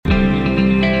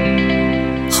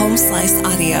Slice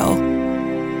Audio.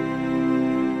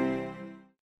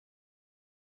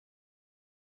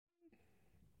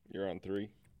 You're on 3.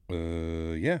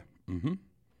 Yeah. Mm-hmm.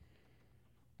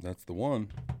 That's the one.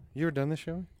 You ever done this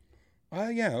show?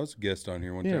 Yeah, I was a guest on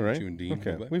here one Yeah, time right. with you and Dean.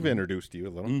 Okay, we've introduced you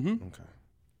a little. Mm-hmm. Okay.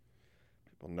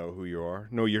 People know who you are.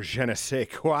 Know your je ne sais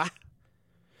quoi.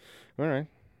 All right.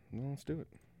 Well, let's do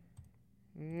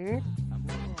it.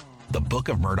 The Book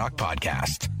of Murdoch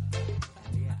podcast.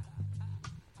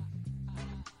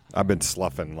 I've been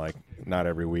sloughing, like, not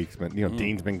every week, but,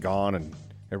 Dean's been gone, and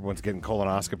everyone's getting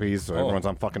colonoscopies, so everyone's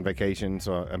on fucking vacation,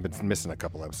 so I've been missing a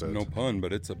couple episodes. No pun,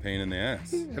 but it's a pain in the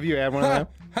ass. Have you had one of them?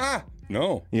 Ha!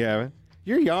 No. You haven't?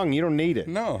 You're young. You don't need it.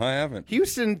 No, I haven't.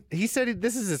 Houston, he said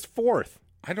this is his 4th.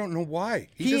 I don't know why.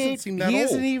 He doesn't seem that old. He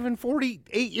isn't even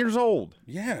 48 years old.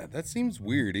 Yeah, that seems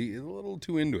weird. He's a little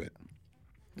too into it.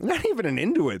 Not even an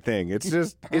into it thing. It's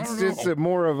just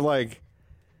more of like,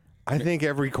 I think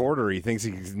every quarter he thinks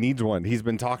he needs one. He's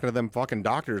been talking to them fucking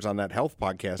doctors on that health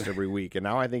podcast every week, and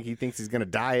now I think he thinks he's going to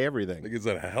die everything. Like, is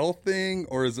that a health thing,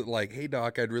 or is it like, hey,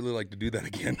 doc, I'd really like to do that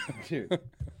again? Dude.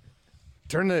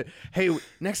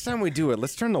 Next time we do it,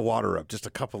 let's turn the water up just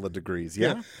a couple of degrees,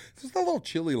 yeah? It was a little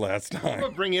chilly last I'm time.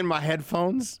 gonna bring in my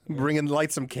headphones,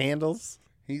 light some candles.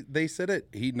 They said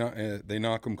they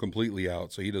knock him completely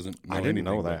out, so he doesn't know I didn't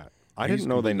know anything, that. I didn't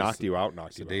know they knocked you out,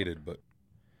 sedated, but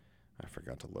I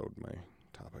forgot to load my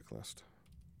topic list.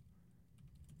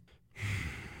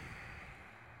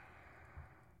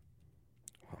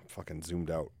 I'm fucking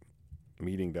zoomed out.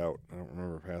 Meetinged out. I don't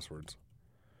remember passwords.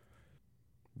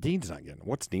 Dean's not getting it.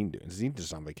 What's Dean doing? Is Dean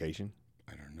just on vacation?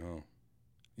 I don't know.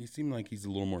 He seemed like he's a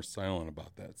little more silent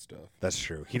about that stuff. That's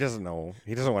true. He doesn't know.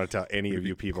 He doesn't want to tell any of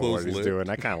you people what he's close-lipped. doing.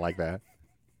 I kind of like that.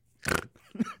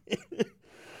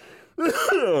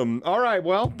 All right.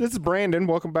 Well, this is Brandon.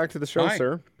 Welcome back to the show, Hi.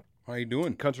 sir. How you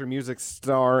doing? Country music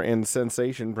star and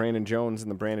sensation Brandon Jones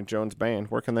and the Brandon Jones Band.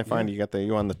 Where can they find you?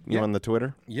 You on the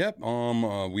Twitter? Yep.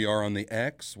 We are on the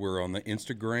X. We're on the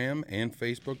Instagram and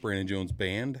Facebook. Brandon Jones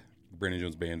Band.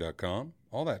 BrandonJonesBand.com.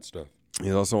 All that stuff.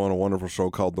 He's also on a wonderful show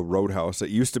called The Roadhouse. It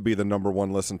used to be the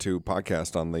 #1 listened to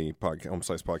podcast on the Home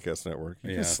Slice Podcast Network.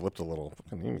 You just slipped a little.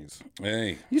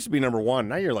 Hey. Used to be #1.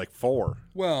 Now you're like 4.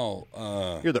 Well,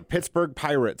 You're the Pittsburgh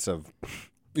Pirates of.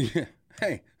 yeah.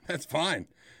 Hey, that's fine.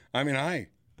 I mean,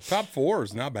 top 4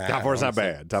 is not bad. Top 4 is not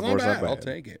bad. Top 4 is not bad. I'll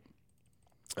take it.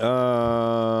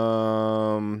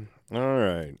 All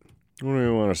right. What do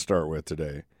we want to start with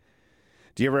today?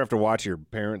 Do you ever have to watch your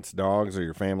parents' dogs or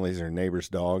your family's or neighbors'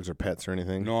 dogs or pets or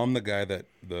anything? No, I'm the guy that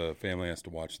the family has to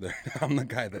watch there. I'm the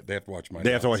guy that they have to watch my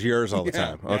They have to dogs. watch yours all the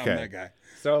time. Yeah, Okay. I'm that guy.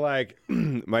 So, like,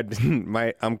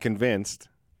 I'm convinced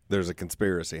there's a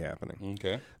conspiracy happening.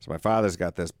 Okay. So my father's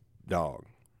got this dog.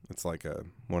 It's like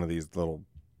one of these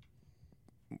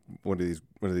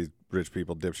rich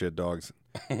people dipshit dogs.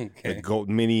 Okay. Like gold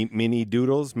mini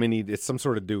doodles. It's some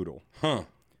sort of doodle. Huh.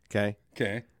 Okay.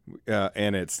 Okay.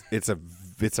 And it's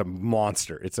a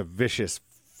monster. It's a vicious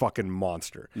fucking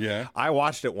monster. Yeah. I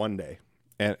watched it one day,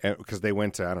 and because they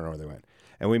went to, I don't know where they went,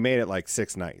 and we made it like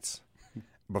 6 nights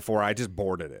before I just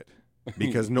boarded it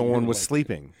because no one was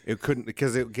sleeping. It couldn't,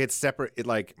 because it gets separate. It,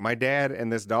 like, my dad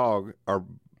and this dog are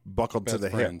buckled to Best the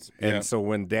friends. hip, and Yeah. so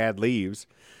when dad leaves,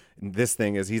 this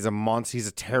thing is, he's a monster. He's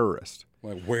a terrorist.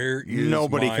 Like, where is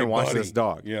Nobody my can watch buddy? this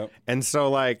dog. Yep. And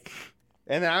so, like,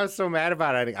 and I was so mad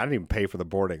about it. I didn't even pay for the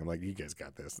boarding. I'm like, you guys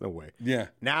got this. No way. Yeah.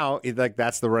 Now,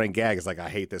 that's the running gag. Is like, I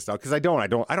hate this dog, because I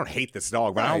don't hate this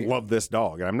dog, but I don't Right. love this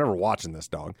dog, and I'm never watching this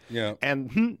dog. Yeah.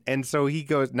 And so he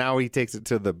goes. Now he takes it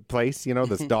to the place,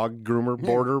 this dog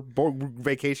groomer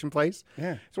vacation place.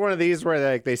 Yeah. It's one of these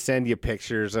where they send you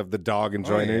pictures of the dog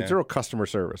enjoying it. yeah. It's real customer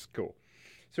service. Cool.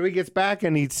 So he gets back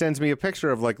and he sends me a picture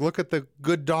of, like, look at the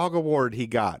good dog award he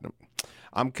got.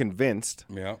 I'm convinced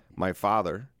Yeah. my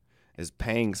father is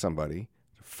paying somebody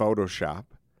to Photoshop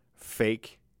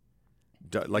fake,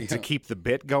 to keep the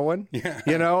bit going. Yeah.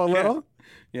 A little.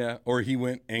 Yeah. Or he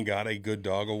went and got a good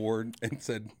dog award and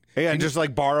said, Yeah, and just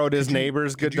like borrowed his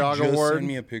neighbor's good dog Could you just award. send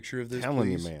me a picture of this, Telling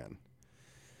please? you, man.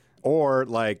 Or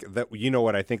like that,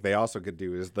 what I think they also could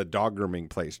do is the dog grooming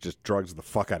place just drugs the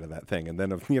fuck out of that thing, and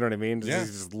then you know what I mean? Yeah.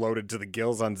 He's just loaded to the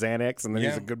gills on Xanax, and then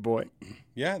he's Yeah. a good boy.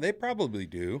 Yeah, they probably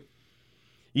do.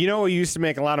 You know, we used to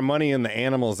make a lot of money in the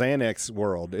animal Xanax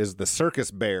world is the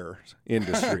circus bear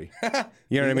industry.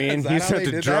 You know what I mean? Is that You used how to have they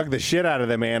to did drug that? the shit out of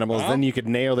them animals, then you could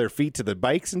nail their feet to the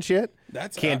bikes and shit.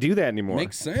 Can't do that anymore.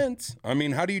 Makes sense. I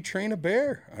mean, how do you train a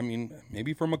bear? I mean,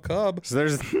 maybe from a cub. So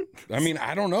there's I mean,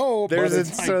 I don't know. there's but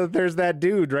it's like, there's that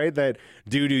dude, right? That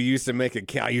dude who used to make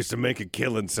I used to make a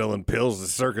killing selling pills to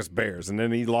circus bears, and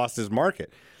then he lost his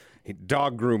market.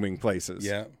 Dog grooming places.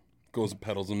 yeah. Goes and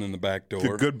pedals them in the back door. The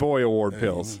Good Boy Award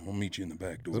pills. I'll meet you in the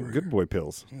back door. Some Good Boy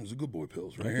pills. There's a Good Boy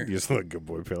pills right here. Use the Good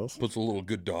Boy pills. Puts a little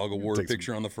Good Dog Award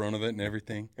picture on the front of it and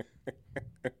everything.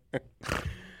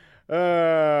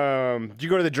 Did you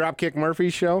go to the Dropkick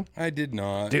Murphys show? I did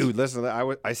not. Dude, listen,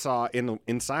 I saw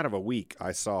inside of a week,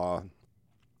 I saw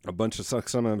a bunch of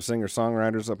some of them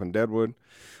singer-songwriters up in Deadwood.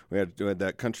 We had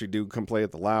that country dude come play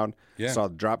at the Loud. Yeah. Saw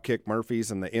the Dropkick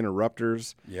Murphys and the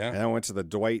Interrupters. Yeah. And I went to the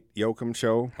Dwight Yoakam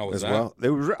show How was as that?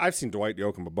 well. I've seen Dwight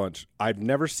Yoakam a bunch. I've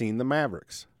never seen the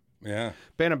Mavericks. Yeah.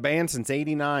 Been a band since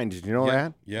 '89. Did you know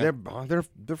that? Yeah.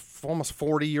 They're almost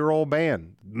 40-year-old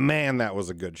band. Man, that was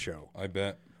a good show. I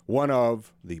bet. One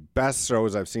of the best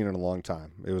shows I've seen in a long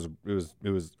time. It was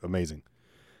amazing.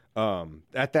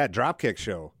 At that Dropkick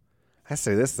show, I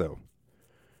say this though.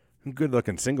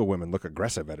 Good-looking single women look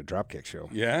aggressive at a Dropkick show.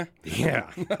 Yeah?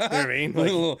 Yeah. You know what I mean? Like,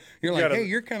 you're like, gotta- hey,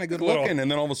 you're kind of good little- looking. And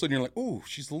then all of a sudden you're like, ooh,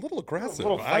 she's a little aggressive. A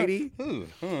little fighty.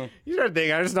 You start thinking,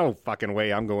 there's no fucking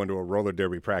way I'm going to a roller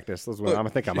derby practice. I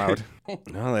think I'm out.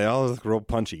 No, they all look real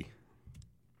punchy.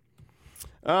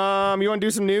 You want to do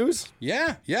some news?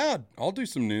 Yeah. I'll do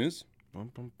some news.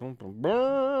 Hold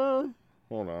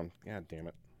on. God damn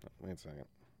it. Wait a second.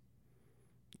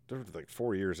 They're like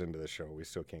 4 years into this show. We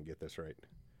still can't get this right.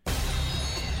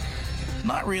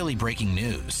 Not really breaking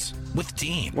news with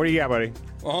Dean. What do you got, buddy?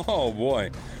 Oh, boy.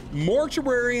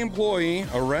 Mortuary employee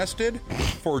arrested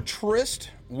for tryst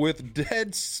with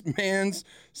dead man's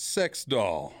sex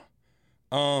doll.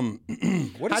 How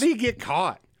do you get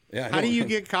caught? Yeah, I How do don't- you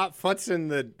get caught futzing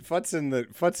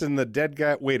the dead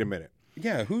guy? Wait a minute.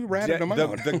 Yeah, who ratted him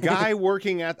out? The guy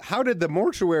working at. How did the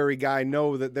mortuary guy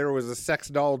know that there was a sex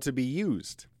doll to be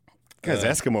used? Because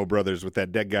Eskimo brothers with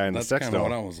that dead guy and the That's sex kind of doll.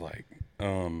 what I was like.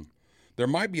 There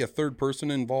might be a third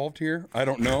person involved here. I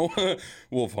don't know.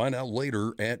 We'll find out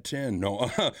later at 10.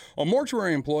 No, a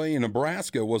mortuary employee in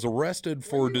Nebraska was arrested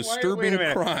for disturbing Wait a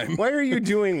minute. crime. Why are you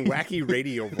doing wacky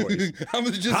radio voice? I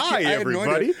was just Hi, I had no idea.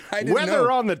 everybody. I didn't Weather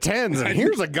know. on the 10s, and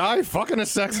here's a guy fucking a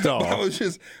sex I doll. was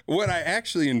just what I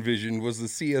actually envisioned was the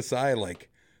CSI like.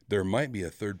 There might be a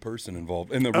third person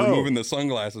involved, and they're removing the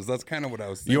sunglasses. That's kind of what I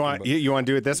was thinking. You want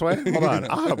to do it this way? Hold on,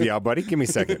 I'll help you out, buddy. Give me a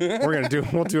second.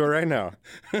 We'll do it right now.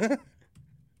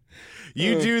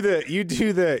 You're gonna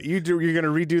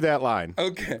redo that line.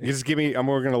 Okay. You just give me.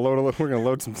 We're gonna load some. We're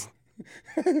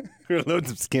gonna load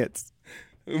some skits.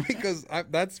 Because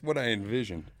that's what I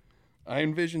envisioned. I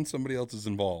envisioned somebody else is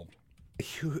involved.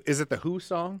 Is it the Who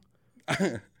song?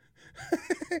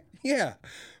 Yeah.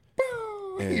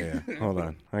 Yeah. Hold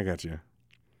on, I got you.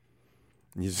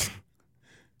 You just.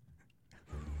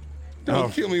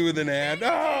 Don't kill me with an ad.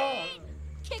 Oh!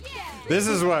 This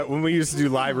is what when we used to do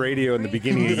live radio in the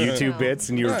beginning of YouTube bits,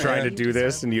 and you were Oh, trying yeah. to do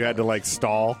this, and you had to like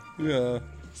stall. Yeah.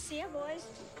 See ya, boys.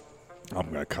 I'm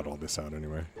gonna cut all this out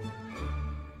anyway.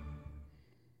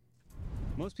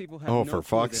 Most people have Oh, no for clue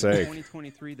fuck's that in sake.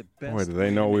 2023, the best Boy, do they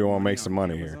know way to we make wanna make money some on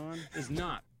money here. Amazon Is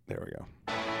not. There we go.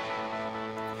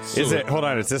 So, Is it? Hold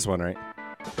on, it's this one, right?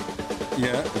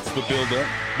 Yeah, it's the build up.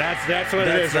 That's what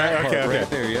That's that part Okay, right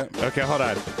there, yeah. Okay, hold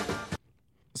on.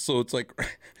 So it's like,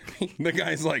 the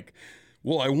guy's like,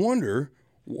 well, I wonder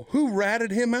who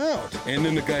ratted him out? And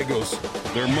then the guy goes,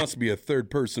 there must be a third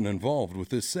person involved with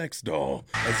this sex doll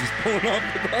as he's pulling off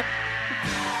the doll.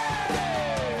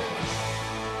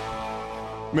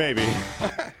 Maybe.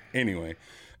 Anyway,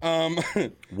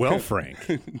 Well,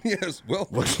 Frank, yes, well,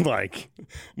 looks like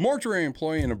mortuary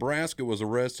employee in Nebraska was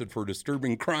arrested for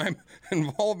disturbing crime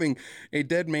involving a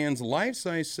dead man's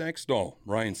life-size sex doll.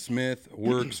 Ryan Smith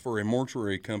works for a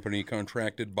mortuary company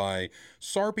contracted by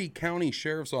Sarpy County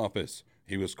Sheriff's Office.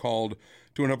 He was called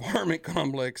to an apartment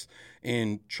complex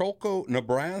in Cholco,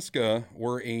 Nebraska,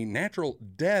 where a natural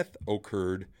death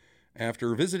occurred.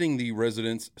 After visiting the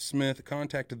residence, Smith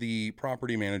contacted the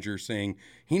property manager saying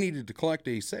he needed to collect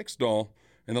a sex doll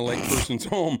in the late person's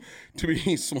home to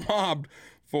be swabbed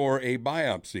for a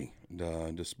biopsy.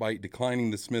 Despite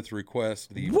declining the Smith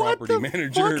request, the what property the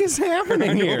manager. fuck is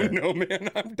happening here? No, man,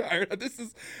 I'm tired.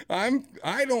 I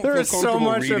don't There feel is so comfortable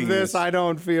much of reading this I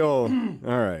don't feel.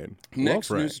 All right. Next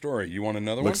Well, Frank, news story. You want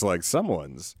another looks one? like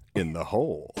someone's in the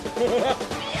hole.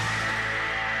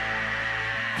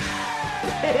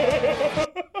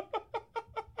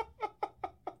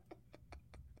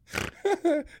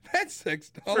 That sex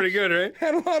doll Pretty good, right?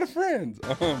 had a lot of friends.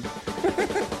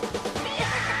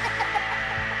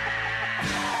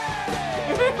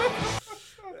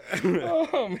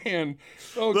 Oh man.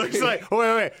 Okay. Looks like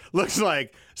wait. Looks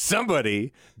like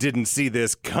somebody didn't see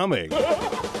this coming.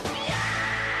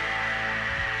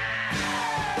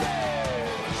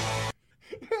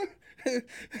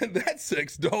 That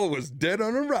sex doll was dead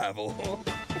on arrival.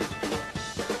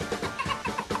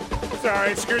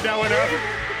 Sorry, screwed that one up.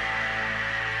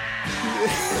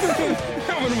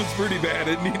 That one was pretty bad.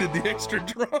 It needed the extra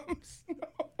drums.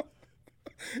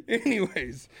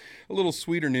 Anyways, a little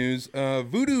sweeter news.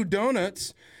 Voodoo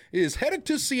Donuts is headed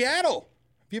to Seattle.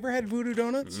 Have you ever had Voodoo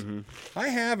Donuts? Mm-hmm. I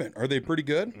haven't. Are they pretty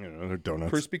good? You know, they're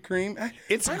donuts. Krispy Kreme.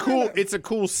 It's I cool. heard that- It's a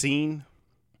cool scene.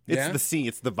 It's Yeah? the scene.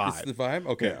 It's the vibe. It's the vibe.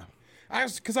 Okay. Yeah.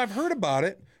 Because I've heard about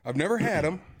it. I've never had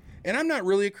them, and I'm not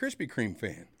really a Krispy Kreme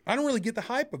fan. I don't really get the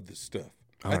hype of this stuff.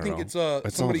 I don't think know. it's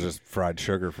It's somebody all just fried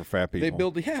sugar for fat people. they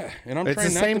build. Yeah, and I'm It's trying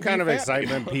the not same to be kind of fat.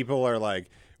 excitement people are like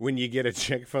when you get a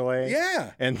Chick-fil-A.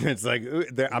 Yeah. And it's like,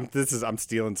 I'm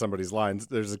stealing somebody's lines.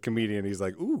 There's a comedian. He's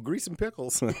like, ooh, grease and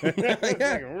pickles. Yeah.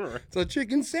 It's a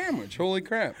chicken sandwich. Holy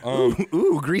crap.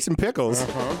 Ooh, grease and pickles.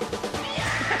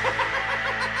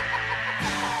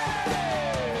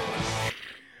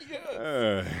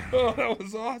 Oh, that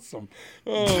was awesome.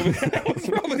 Oh, man, that was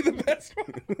probably the best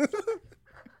one.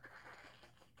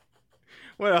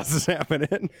 What else is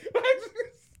happening?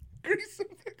 Grease and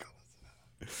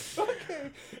pickles. Okay.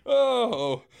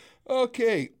 Oh,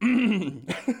 okay. Moving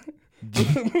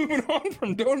on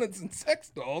from donuts and sex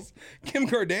dolls, Kim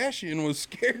Kardashian was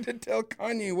scared to tell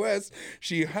Kanye West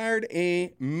she hired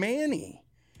a manny.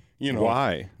 You know,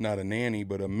 Why? Not a nanny,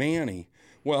 but a manny.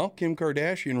 Well, Kim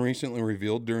Kardashian recently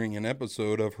revealed during an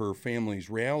episode of her family's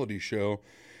reality show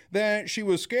that she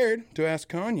was scared to ask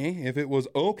Kanye if it was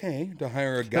okay to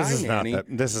hire a guy This is not nanny that.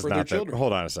 This is for their not that. children.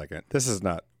 Hold on a second. This is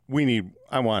not.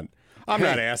 I'm Hey,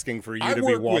 not asking for you I to be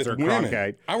work Walter with women.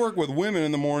 Cronkite. I work with women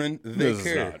in the morning. They This is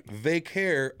care. not. They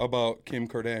care about Kim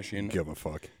Kardashian. Give a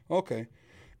fuck. Okay.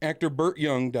 Actor Burt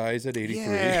Young dies at 83.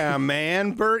 Yeah,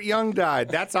 man. Burt Young died.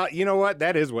 That's all. You know what?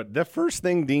 That is what the first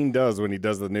thing Dean does when he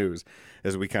does the news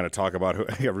is we kind of talk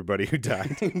about everybody who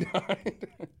died.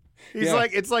 He's Yeah.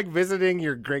 like, it's like visiting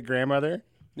your great grandmother.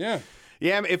 Yeah.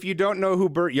 Yeah. If you don't know who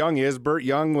Burt Young is, Burt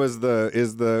Young was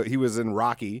he was in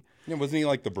Rocky. Yeah, wasn't he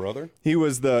like the brother? He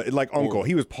was the uncle.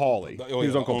 He was Paulie. Oh, he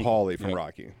was yeah, Uncle uncle. Paulie from Yeah.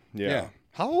 Rocky. Yeah. Yeah.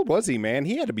 How old was he, man?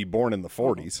 He had to be born in the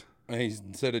 40s. He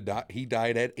said he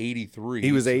died at 83.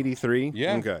 He was 83.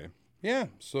 Yeah. Okay. Yeah,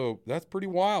 so that's pretty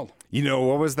wild. You know,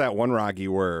 what was that one Rocky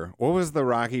where? What was the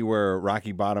Rocky where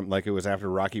Rocky bought him? Like it was after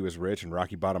Rocky was rich and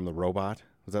Rocky bought him the robot.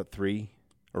 Was that 3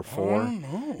 or 4? I don't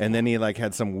know. And then he like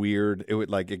had some weird.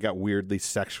 It got weirdly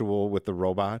sexual with the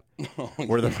robot,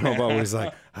 where the robot was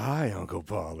like, "Hi, Uncle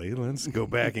Paulie, let's go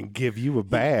back and give you a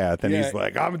bath." And Yeah. he's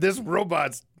like, "This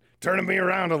robot's turning me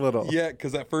around a little." Yeah,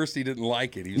 because at first he didn't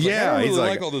like it. He was Yeah, like, I don't he's really like,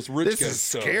 like all this rich this guy is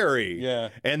stuff. scary. Yeah.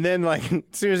 And then, like, as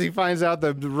soon as he finds out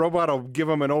the robot will give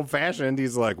him an old fashioned,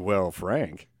 he's like, "Well,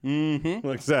 Frank,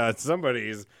 looks like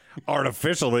somebody's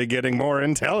artificially getting more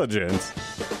intelligence."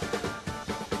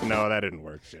 No, that didn't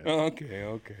work. Shit.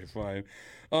 Okay, fine.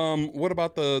 What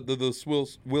about the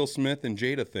Will Smith and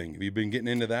Jada thing? Have you been getting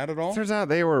into that at all? Turns out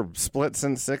they were split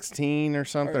since 16 or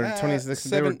something.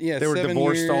 2016. They were 7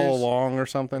 divorced all years. along or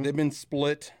something. They've been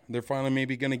split. They're finally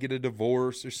maybe going to get a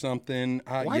divorce or something.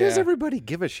 Why does everybody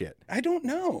give a shit? I don't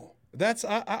know.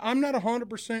 I'm not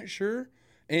 100% sure.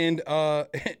 And I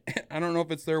don't know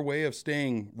if it's their way of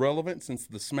staying relevant since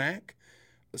the smack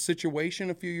situation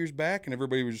a few years back, and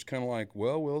everybody was just kind of like,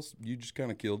 well, Will, you just kind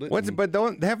of killed it.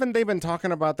 And- Haven't they been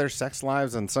talking about their sex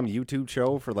lives on some YouTube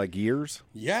show for like years?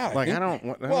 Yeah. Like,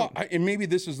 And maybe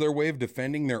this is their way of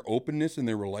defending their openness in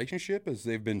their relationship as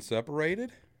they've been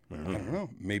separated. I don't know.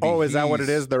 Maybe. Oh, is that what it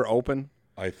he's- is? They're open?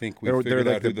 I think we They're figured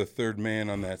like out who the- the third man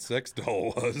on that sex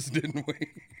doll was, didn't we?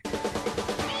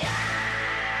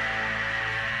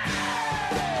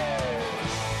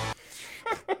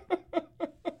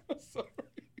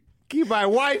 Keep my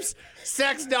wife's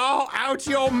sex doll out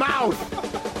your mouth.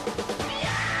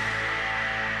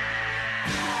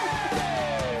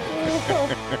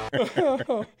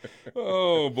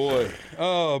 Oh boy.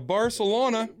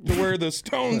 Barcelona to wear the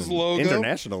Stones logo.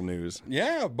 International news.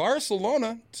 Yeah,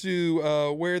 Barcelona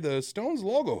to wear the Stones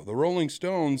logo, the Rolling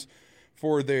Stones,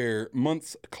 for their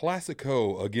month's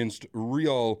Clásico against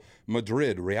Real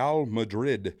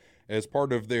Madrid, as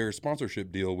part of their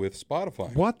sponsorship deal with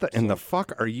Spotify. What in the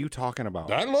fuck are you talking about?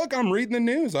 Look, I'm reading the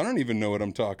news. I don't even know what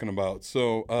I'm talking about.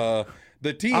 So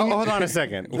the team. Oh, hold on a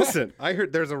second. Listen, I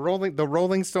heard there's the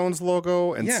Rolling Stones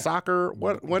logo and Yeah. soccer.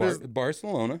 What is?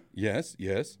 Barcelona? Yes.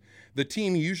 The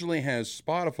team usually has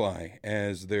Spotify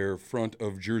as their front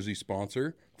of jersey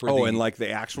sponsor. And like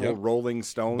the actual Rolling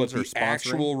Stones But are the sponsoring?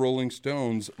 actual Rolling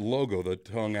Stones logo, the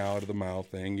tongue out of the mouth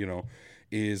thing,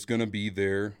 is going to be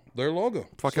their logo.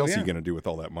 Fuck So, else yeah. you gonna do with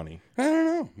all that money? I don't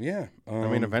know. Yeah. I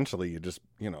mean, eventually you just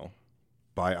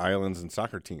buy islands and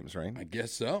soccer teams, right? I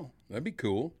guess so. That'd be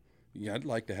cool. Yeah, I'd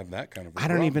like to have that kind of. I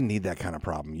don't even need that kind of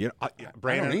problem. You know,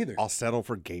 Brandon, either. I'll settle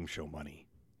for game show money.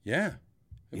 Yeah.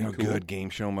 You know how good game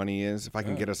show money is? If I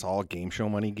can get us all game show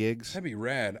money gigs. That'd be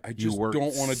rad. I just work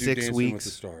don't want to do 6 Dancing weeks. with the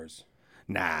Stars.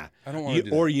 Nah, I don't want to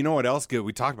do Or that. you know what else good?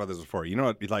 We talked about this before. You know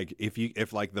what? Like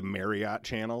if like the Marriott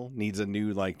channel needs a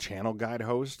new like channel guide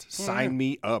host, sign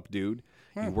me up, dude.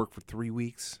 You work for 3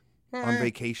 weeks on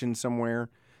vacation somewhere,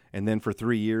 and then for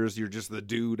 3 years you're just the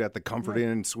dude at the Comfort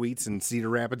Inn Suites in Cedar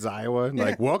Rapids, Iowa. And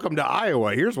like, welcome to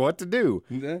Iowa. Here's what to do.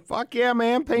 Yeah. Fuck yeah,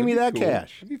 man! Pay me that That'd be cool.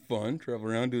 cash. It'd be fun. Travel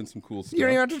around doing some cool stuff. You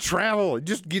don't even have to travel.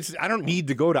 I don't need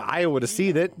to go to Iowa to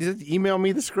see that. Just email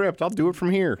me the script. I'll do it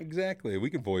from here. Exactly. We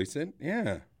can voice it.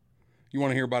 Yeah. You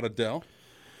want to hear about Adele?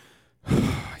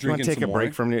 You want to Drinking take a some break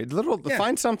wine? from it? Yeah.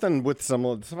 Find something with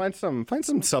some find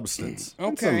some substance.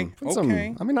 Okay, Find some-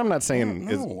 okay. I mean, I'm not saying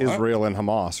No, Israel and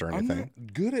Hamas or I'm anything.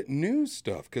 not good at news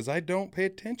stuff because I don't pay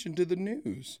attention to the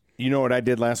news. You know what I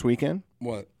did last weekend?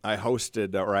 What? I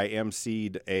hosted or I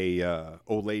emceed a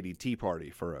old lady tea party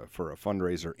for a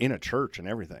fundraiser in a church and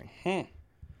everything.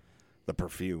 The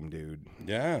perfume, dude.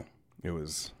 Yeah. It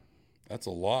was That's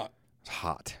a lot.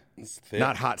 hot. It's thick.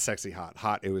 Not hot, sexy hot.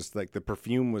 Hot. It was like the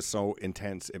perfume was so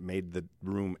intense it made the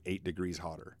room 8 degrees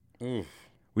hotter. Oof.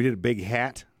 We did a big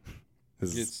hat.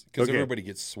 Because Okay. everybody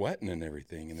gets sweating and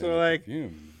everything. And then So, the like,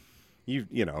 perfume.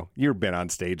 You've been on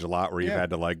stage a lot where you've Yeah. had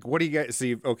to like, what do you guys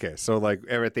see? Okay, so like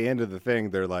at the end of the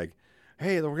thing, they're like,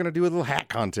 hey, we're gonna do a little hat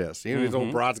contest. You know, these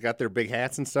old broads got their big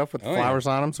hats and stuff with the Oh, yeah. flowers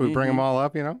on them, so we bring them all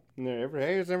up. You know, and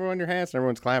hey, is everyone your hats? And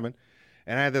everyone's clapping.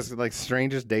 And I had this like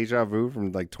strangest deja vu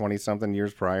from like 20-something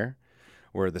years prior,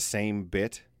 where the same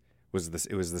bit was this.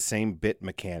 It was the same bit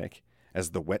mechanic as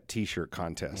the wet T-shirt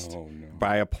contest. Oh, no.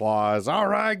 By applause. All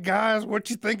right, guys, what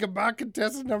you think about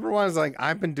contestant number 1? It's like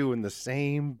I've been doing the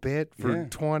same bit for Yeah.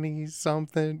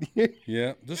 20-something.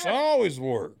 Yeah. This always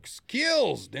works.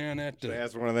 Kills down at the.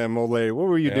 That's one of them old lady. What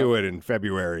were you Yeah. doing in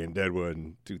February in Deadwood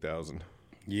in 2000?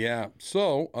 Yeah.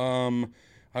 So,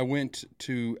 I went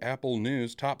to Apple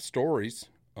News top stories.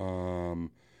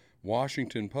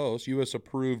 Washington Post: U.S.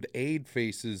 approved aid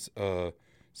faces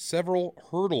several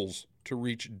hurdles to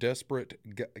reach desperate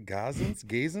Gazans.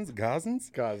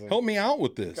 Gazans. Help me out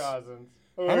with this. I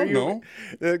I don't know.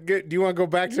 Do you want to go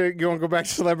back to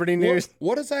celebrity news?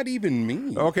 What does that even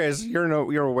mean? Okay, so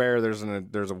you're aware there's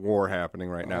a war happening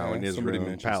right now in somebody Israel and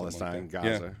mentioned something Palestine, like that.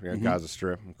 Gaza, Yeah. Gaza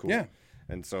Strip. Cool. Yeah.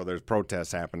 And so there's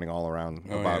protests happening all around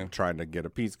Oh, about yeah. trying to get a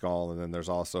peace call, and then there's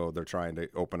also they're trying to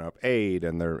open up aid,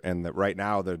 and right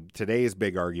now today's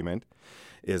big argument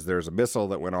is there's a missile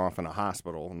that went off in a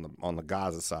hospital on the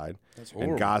Gaza side, That's and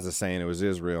horrible. Gaza's saying it was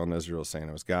Israel, and Israel's saying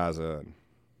it was Gaza. And,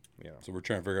 So we're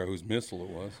trying to figure out whose missile it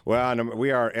was. well, and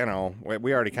we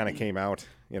already kind of came out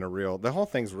in a real. The whole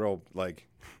thing's real like.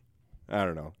 I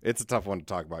don't know. It's a tough one to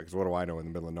talk about because what do I know in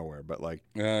the middle of nowhere? But like,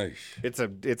 it's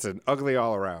an ugly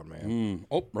all around, man.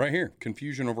 Oh, right here.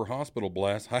 Confusion over hospital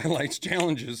blast highlights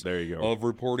challenges There you go. of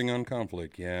reporting on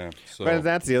conflict. Yeah. So But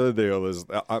that's the other deal is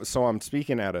so I'm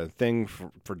speaking at a thing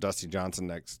for Dusty Johnson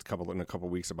in a couple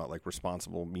weeks about like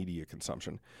responsible media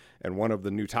consumption, and one of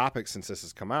the new topics since this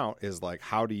has come out is like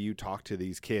how do you talk to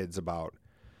these kids about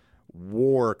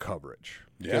war coverage?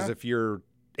 Because Yeah. if you're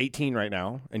 18 right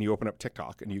now and you open up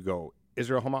TikTok and you go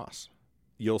Israel Hamas,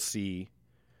 you'll see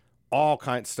all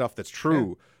kinds of stuff that's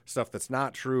true, stuff that's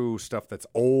not true, stuff that's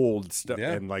old, stuff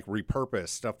Yeah. and like repurposed,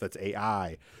 stuff that's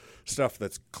AI, stuff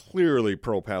that's clearly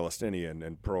pro-Palestinian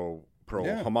and pro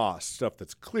Hamas, stuff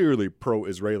that's clearly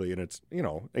pro-Israeli, and it's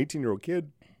 18-year-old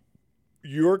kid,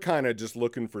 you're kind of just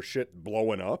looking for shit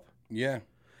blowing up, yeah.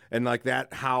 and like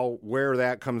that, where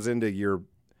that comes into your.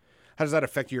 How does that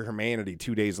affect your humanity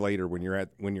 2 days later when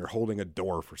you're holding a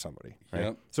door for somebody? Right?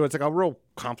 Yep. So it's like a real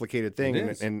complicated thing, It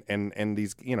is. and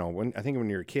these when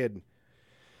you're a kid,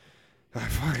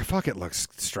 fuck it looks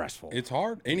stressful. It's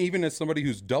hard. And even as somebody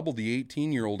who's double the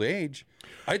 18-year-old age,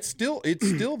 it's still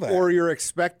that. Or you're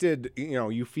expected,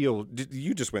 you feel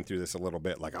you just went through this a little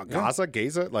bit, like Gaza,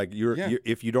 like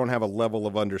if you don't have a level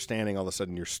of understanding, all of a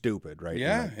sudden you're stupid, right?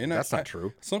 Yeah, Like, and that's not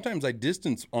true. Sometimes I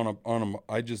distance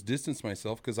I just distance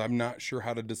myself because I'm not sure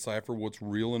how to decipher what's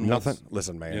real and Nothing. what's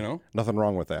Listen, man. you know? Nothing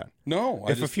wrong with that. no.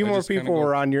 If a few more people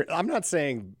were on your, I'm not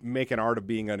saying make an art of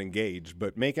being unengaged,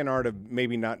 but make an art of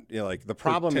maybe not. Like the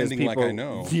problem is Pretending people. like I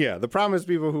know. Yeah, the problem is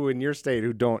people who in your state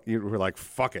who are like,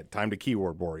 fuck it, time to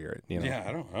keyboard warrior. Yeah,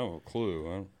 I don't have a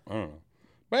clue. I don't know.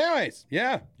 But anyways,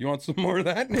 yeah. You want some more of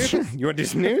that news? You want to do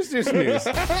some news? Do some news.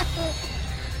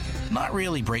 Not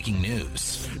really breaking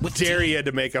news. With Dare you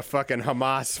to make a fucking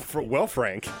Hamas,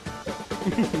 Frank.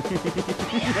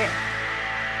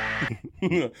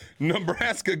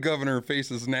 Nebraska governor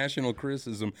faces national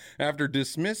criticism after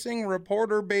dismissing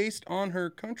reporter based on her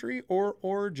country of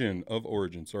origin.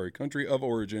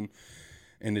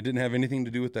 And it didn't have anything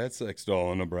to do with that sex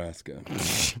doll in Nebraska.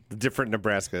 Different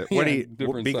Nebraska. Yeah, What do you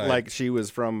different be, side. like? She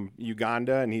was from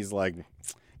Uganda, and he's like,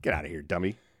 "Get out of here,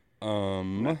 dummy."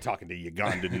 I'm not talking to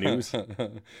Uganda news.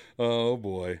 Oh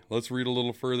boy, let's read a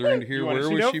little further into here. Where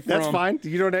was she from? That's fine.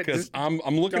 You don't have Because just I'm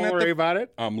looking don't at worry the about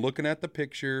it. I'm looking at the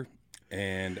picture,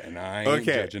 and I ain't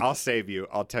Okay, judging. I'll save you.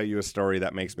 I'll tell you a story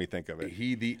that makes me think of it.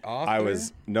 He the author. I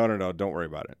was no. Don't worry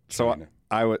about it. So China.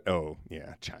 I would. Oh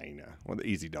yeah, China. Well, the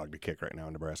easy dog to kick right now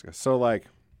in Nebraska. So like,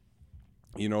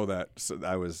 you know that. So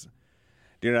I was.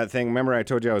 Do you know that thing? Remember I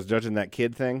told you I was judging that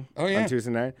kid thing? Oh, yeah. On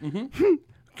Tuesday night. Mm-hmm.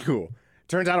 Cool.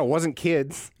 Turns out it wasn't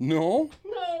kids. No.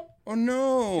 Oh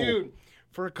no, Dude,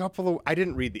 for a couple of, I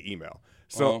didn't read the email.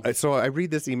 So I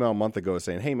read this email a month ago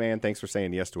saying, "Hey man, thanks for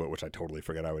saying yes to it," which I totally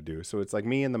forgot I would do. So it's like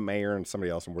me and the mayor and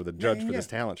somebody else, and we're the judge for this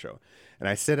talent show. And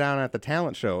I sit down at the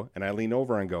talent show, and I lean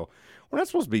over and go, "We're not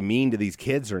supposed to be mean to these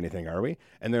kids or anything, are we?"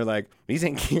 And they're like, "These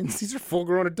ain't kids. These are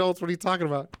full-grown adults. What are you talking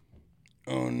about?"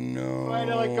 Oh no. I had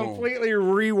to like completely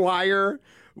rewire.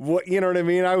 What, you know what I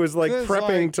mean? I was like 'Cause,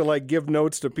 prepping like- to like give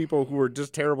notes to people who were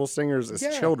just terrible singers as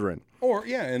children. Or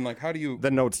and like, how do you?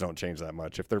 The notes don't change that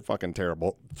much if they're fucking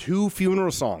terrible. 2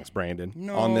 funeral songs, Brandon,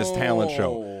 on this talent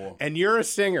show. No. And you're a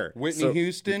singer. Whitney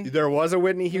Houston? There was a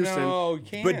Whitney Houston. No, you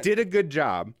can't. But did a good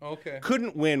job. Okay.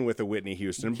 Couldn't win with a Whitney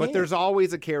Houston, but can't. there's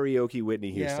always a karaoke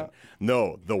Whitney Houston. Yeah.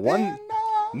 No, the one...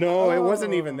 No, it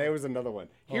wasn't even. There was another one.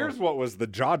 Here's what was the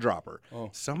jaw dropper.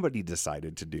 Somebody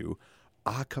decided to do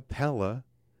a cappella,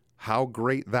 How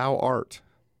Great Thou Art.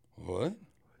 What?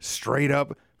 Straight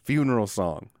up funeral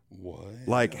song. What?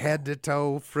 Like head to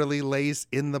toe, frilly lace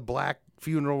in the black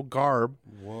funeral garb.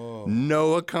 Whoa.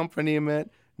 No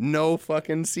accompaniment, no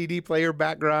fucking CD player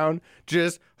background.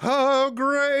 Just how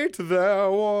great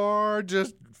thou art.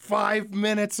 Just 5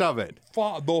 minutes of it. The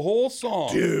whole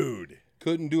song. Dude.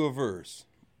 Couldn't do a verse.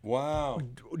 Wow.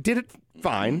 Did it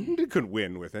fine. Couldn't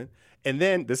win with it. And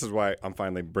then, this is why I'm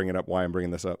finally bringing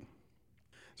this up.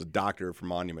 It's a doctor from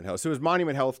Monument Health. So it was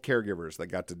Monument Health caregivers that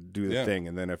got to do the thing.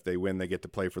 And then if they win, they get to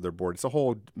play for their board. It's a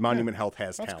whole Monument Health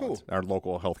has talent. cool. Our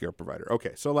local healthcare provider.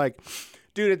 Okay. So like,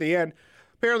 dude, at the end,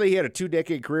 apparently he had a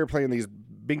 2-decade career playing these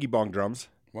bingy bong drums.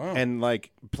 Wow. And like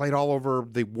played all over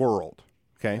the world.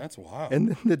 Okay. That's wild. And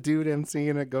then the dude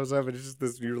emceeing it goes up. It's just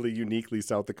this really uniquely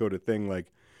South Dakota thing.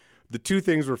 Like, the 2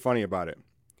 things were funny about it.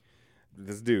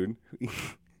 This dude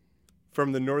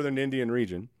from the northern Indian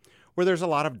region, where there's a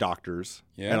lot of doctors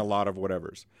and a lot of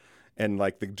whatevers. And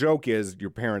like the joke is your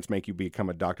parents make you become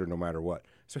a doctor no matter what.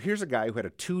 So here's a guy who had a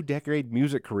 2-decade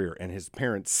music career and his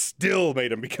parents still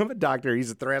made him become a doctor.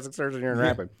 He's a thoracic surgeon here in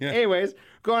Rapid. Anyways,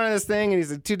 going on this thing and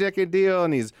he's a 2-decade deal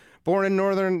and he's born in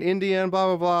northern India and blah,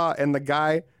 blah, blah. And the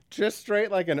guy just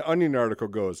straight like an Onion article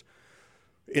goes,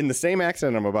 in the same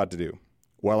accent I'm about to do.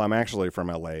 Well, I'm actually from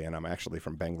LA and I'm actually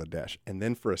from Bangladesh. And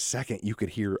then for a second, you could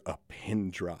hear a pin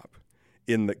drop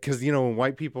in the, because, you know, when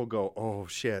white people go, oh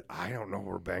shit, I don't know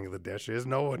where Bangladesh is.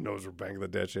 No one knows where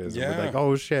Bangladesh is. And we're Yeah. like,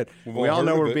 oh shit. We've We all all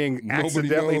know heard of we're it. being Nobody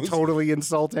accidentally knows. totally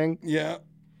insulting. Yeah.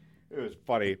 It was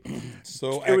funny.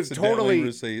 So It was totally,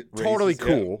 racist. totally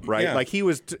cool, Yeah. right? Yeah. Like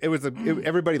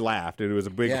everybody laughed. It was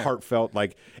a big heartfelt,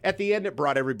 like at the end, it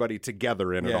brought everybody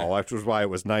together in it Yeah. all, which was why it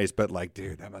was nice. But like,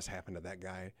 dude, that must happen to that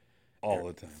guy all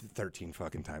the time. 13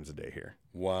 fucking times a day here.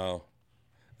 Wow.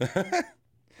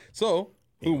 So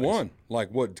who won? Like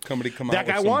what? Somebody come out That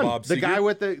with guy some won. Bob The Seger? guy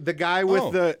with the guy with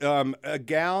Oh. the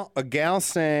a gal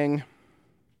sang.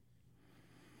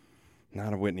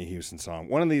 Not a Whitney Houston song.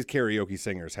 One of these karaoke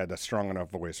singers had a strong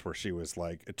enough voice where she was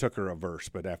like, it took her a verse,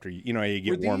 but after you know, you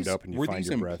get Were warmed these- up and you were find these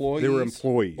your breath. employees? They were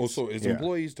employees. Oh, so it's Yeah.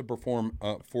 employees to perform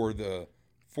for the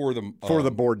for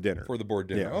the board dinner. For the board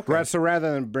dinner. Yeah. Okay. So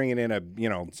rather than bringing in a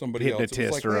Somebody else, it was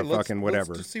hypnotist like, or hey, a let's- fucking let's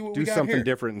whatever, just see what do we got something here.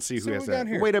 different and see See who what has we got that.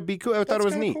 here. Way to be cool. I thought That's it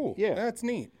was kinda neat. Cool. Yeah. That's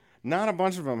neat. Not a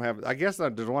bunch of them have. I guess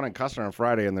there's one in Custer on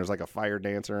Friday, and there's like a fire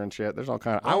dancer and shit. There's all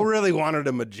kind of. I really wanted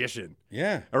a magician,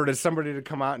 Yeah. or did somebody to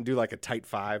come out and do like a tight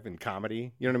 5 in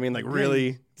comedy. You know what I mean? Like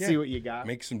really Yeah. see what you got.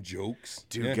 Make some jokes.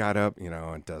 Dude Yeah. got up, you know,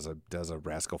 and does a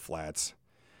Rascal Flatts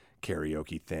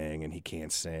karaoke thing, and he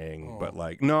can't sing, but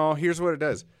like, no. Here's what it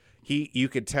does. You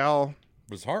could tell.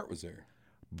 His heart was there.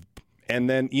 And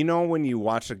then, you know, when you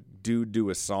watch a dude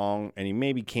do a song and he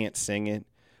maybe can't sing it,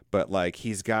 but like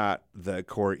he's got the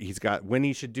chord, he's got when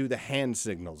he should do the hand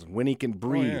signals and when he can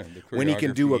breathe, the when he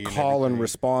can do a choreography and call and everything.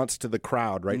 response to the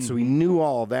crowd, right? So he knew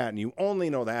all that, and you only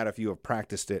know that if you have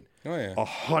practiced it Oh, yeah.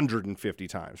 150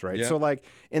 times, right? Yeah. So like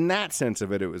in that sense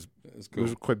of it, it was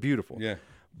cool. quite beautiful. Yeah.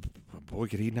 boy,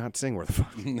 could he not sing worth a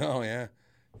fuck. No, yeah.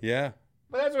 Yeah.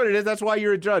 But that's what it is. That's why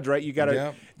you're a judge, right? You gotta.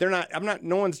 Yep. They're not. I'm not.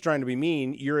 No one's trying to be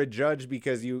mean. You're a judge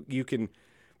because you can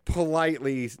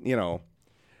politely,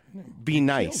 be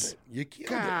nice. You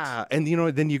killed it. Ah, and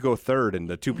then you go third, and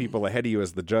the two people ahead of you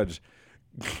as the judge.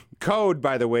 Code,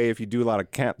 by the way, if you do a lot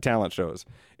of talent shows,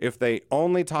 if they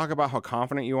only talk about how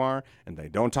confident you are and they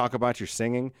don't talk about your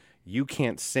singing, you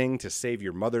can't sing to save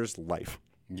your mother's life.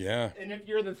 Yeah. And if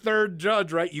you're the third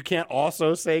judge, right, you can't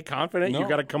also say confident. No. You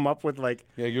got to come up with like,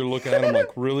 Yeah, you're looking at him like,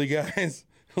 really, guys?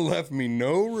 Left me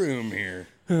no room here.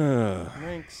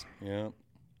 Thanks. Yeah.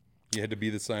 You had to be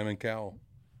the Simon Cowell.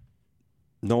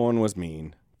 no one was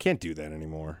mean. Can't do that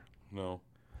anymore. No.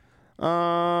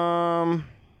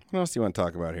 What else do you want to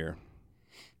talk about here?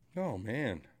 Oh,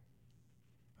 man.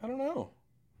 I don't know.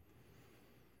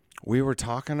 We were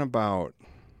talking about.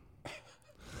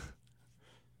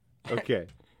 Okay,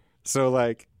 so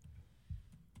like,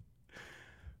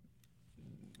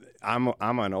 I'm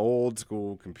an old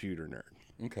school computer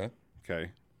nerd. Okay.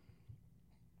 Okay.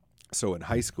 So in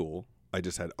high school, I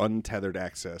just had untethered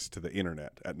access to the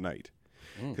internet at night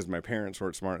because my parents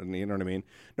weren't smart, and you know what I mean.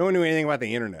 No one knew anything about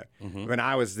the internet. When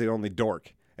I was the only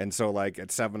dork, and so like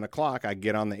at 7 o'clock, I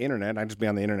get on the internet. I'd just be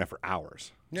on the internet for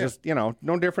hours. Yeah. Just no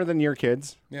different than your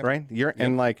kids, Yep. right?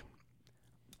 And like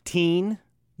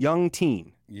young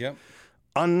teen, Yep.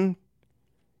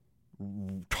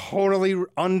 totally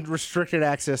unrestricted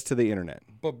access to the internet.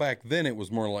 But back then it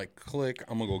was more like, click,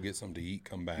 I'm going to go get something to eat,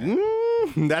 come back.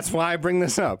 That's why I bring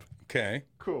this up. Okay.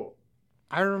 Cool.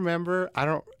 I remember,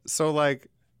 so like,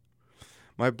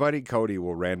 my buddy Cody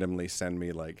will randomly send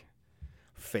me like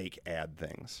fake ad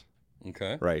things,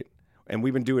 Okay. right? And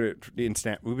we've been doing it in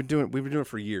Snap. We've been doing it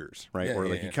for years, right? Yeah, Where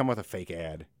yeah, like you yeah. come with a fake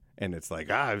ad, and it's like,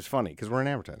 it was funny because we're in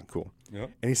advertising. Cool. Yep.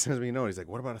 And he sends me a note. He's like,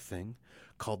 what about a thing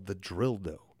called the drill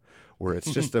dough, where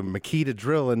it's just a Makita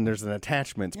drill and there's an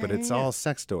attachment, but it's all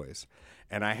sex toys.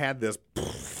 And I had this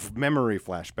memory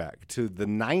flashback to the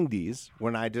 90s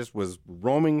when I just was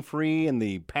roaming free in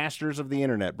the pastures of the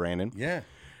internet, Brandon. Yeah.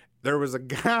 There was a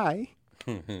guy,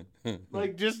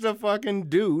 like just a fucking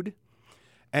dude,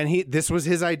 and this was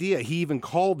his idea. He even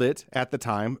called it at the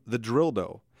time the drill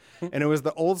dough. And it was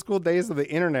the old school days of the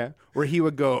internet where he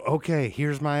would go, okay,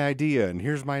 here's my idea and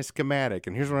here's my schematic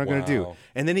and here's what I'm going to do. Wow.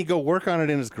 And then he'd go work on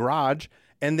it in his garage,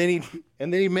 and then him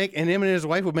and his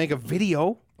wife would make a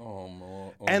video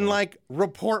and like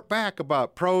report back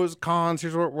about pros, cons,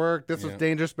 here's what worked, this was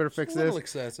dangerous, better fix a little this.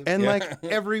 excessive. And Yeah. like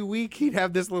every week he'd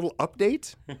have this little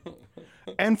update.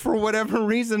 And for whatever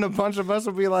reason, a bunch of us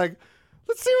would be like,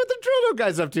 let's see what the Trello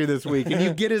guy's up to this week. And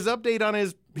you get his update on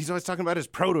he's always talking about his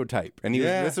prototype. And he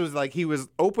was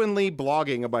openly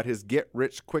blogging about his get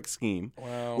rich quick scheme,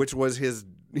 which was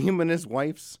him and his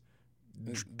wife's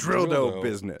drill dough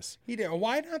business. He did.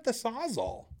 Why not the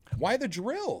Sawzall? Why the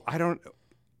drill?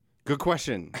 Good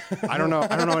question. I don't know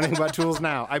anything about tools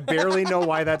now. I barely know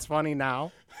why that's funny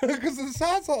now. Because the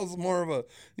Sawzall is more of a,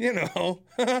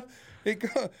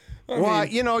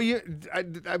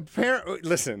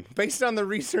 Listen, based on the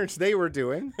research they were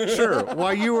doing, sure.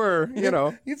 While you were,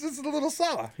 it's just a little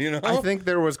saw, I think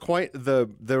there was quite the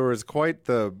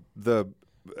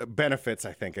benefits.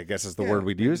 I guess is the word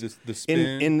we'd use. The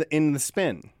spin. in the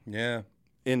spin. Yeah.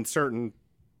 In certain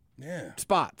Yeah.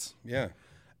 spots. Yeah.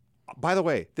 By the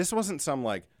way, this wasn't some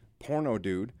like porno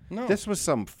dude. No. This was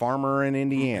some farmer in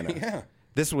Indiana. Yeah.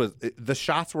 The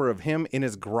shots were of him in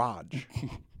his garage.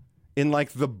 In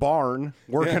like the barn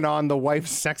working on the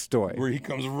wife's sex toy. Where he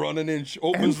comes running in,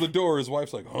 opens the door. His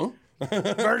wife's like, huh?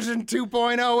 Version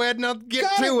 2.0, Edna, get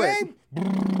Got to it, it.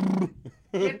 babe.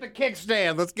 Get the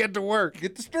kickstand. Let's get to work.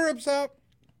 Get the stirrups out.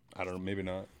 I don't know. Maybe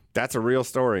not. That's a real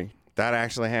story. That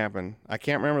actually happened. I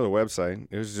can't remember the website.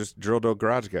 It was just Drill Dough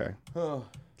Garage Guy.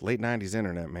 Late 90s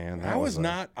internet, man.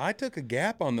 I took a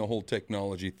gap on the whole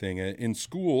technology thing in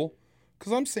school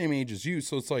because I'm same age as you.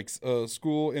 So it's like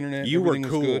school, internet. You were everything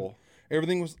was good. cool.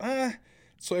 Everything was,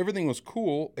 so everything was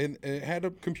cool. And it had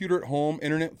a computer at home,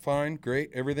 internet, fine,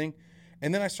 great, everything.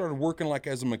 And then I started working like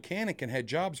as a mechanic and had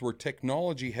jobs where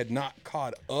technology had not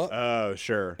caught up. Oh,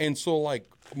 sure. And so like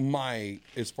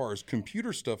as far as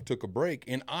computer stuff took a break.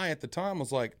 And I, at the time,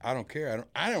 was like, I don't care.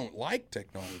 I don't like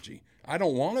technology. I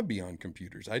don't want to be on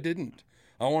computers. I didn't.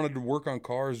 I wanted to work on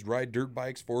cars, ride dirt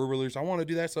bikes, four-wheelers. I want to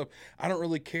do that stuff. I don't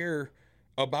really care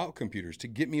about computers to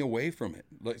get me away from it.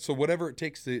 Like, so whatever it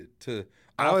takes to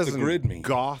I was the grid in me.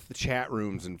 goth chat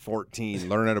rooms in 14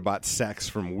 learning about sex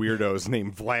from weirdos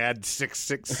named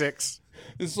Vlad666.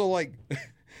 So like,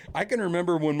 I can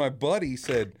remember when my buddy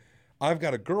said, I've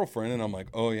got a girlfriend, and I'm like,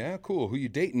 oh yeah, cool. Who you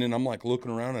dating? And I'm like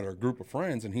looking around at our group of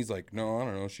friends, and he's like, no, I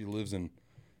don't know. She lives in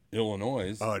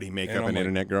Illinois. Oh, did he make And up I'm an like,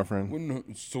 internet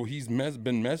girlfriend? So he's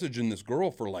been messaging this girl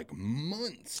for like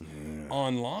months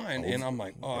online, and I'm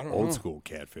like, oh, I don't know. Old school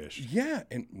catfish. Yeah,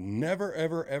 and never,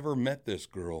 ever, ever met this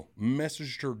girl.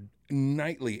 Messaged her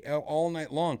nightly, all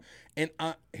night long. And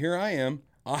here I am.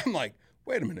 I'm like,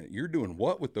 wait a minute, you're doing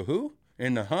what with the who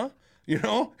and the huh? You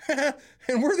know?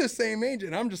 And we're the same age.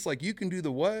 And I'm just like, you can do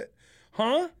the what?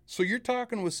 Huh? So you're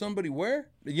talking with somebody where?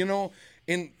 You know?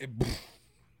 And it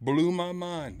blew my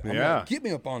mind. I'm Yeah. like, get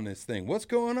me up on this thing. What's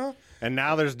going on? And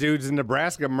now there's dudes in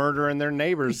Nebraska murdering their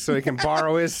neighbors so he can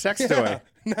borrow his sex toy.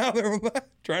 Now they're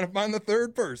trying to find the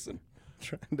third person.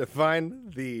 Trying to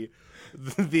find the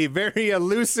very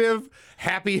elusive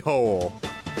happy hole.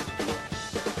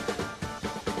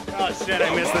 Oh shit,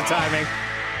 I missed the timing.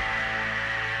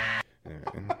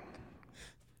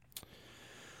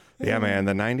 Yeah, man,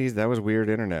 the 90s, that was weird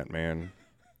internet, man.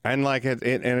 And like and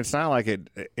it's not like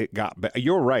it got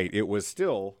you're right, it was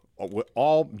still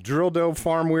all drill dough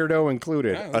farm weirdo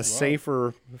included, Yeah, a that's wild.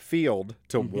 safer field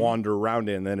to wander around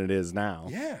in than it is now.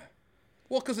 Yeah.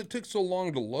 Well, because it took so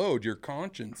long to load, your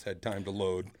conscience had time to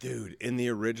load. Dude, in the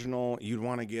original, you'd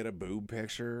want to get a boob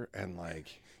picture and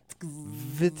like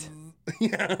vit,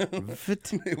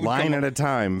 vit, line at a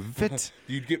time, vit.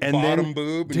 You'd get And bottom then,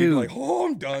 boob, and dude, you'd be like, oh,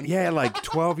 I'm done. Yeah, like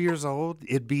 12 years old,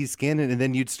 it'd be skin, and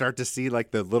then you'd start to see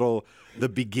like the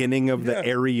beginning of the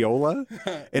areola,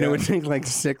 and it would take like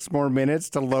 6 more minutes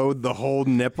to load the whole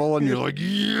nipple, and you're like,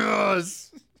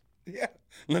 yes. Yeah.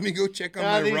 Let me go check on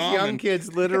my These ramen. young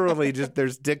kids literally just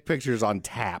there's dick pictures on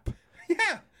tap.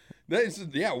 Yeah.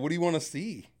 Yeah. What do you want to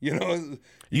see? You know,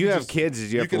 You have kids.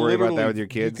 Did you have to worry about that with your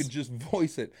kids? You could just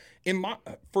voice it.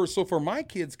 For my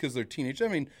kids, because they're teenagers.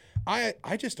 I mean, I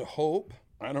just hope,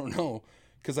 I don't know,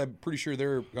 because I'm pretty sure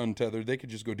they're untethered. They could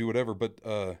just go do whatever. But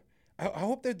I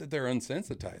hope that they're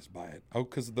unsensitized by it. Oh,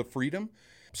 because of the freedom.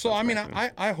 So I mean,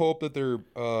 I hope that they're.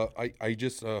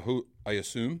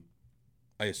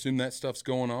 I assume that stuff's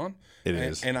going on. It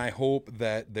is. And I hope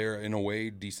that they're in a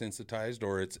way desensitized,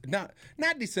 or it's not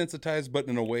desensitized, but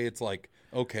in a way it's like,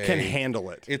 okay. Can handle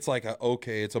it. It's like,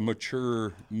 it's a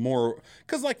mature, more,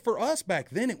 because like for us back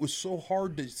then, it was so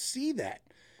hard to see that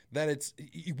it's,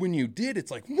 when you did, it's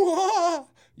like, whoa,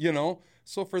 you know?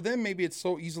 So for them, maybe it's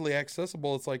so easily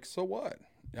accessible. It's like, so what?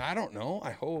 I don't know.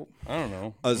 I hope. I don't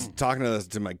know. I was talking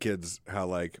to my kids how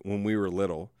like when we were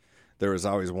little, there was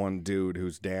always one dude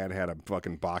whose dad had a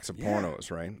fucking box of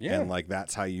pornos, right? Yeah. And like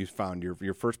that's how you found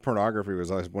your first pornography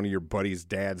was always one of your buddy's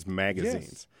dad's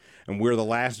magazines. And we're the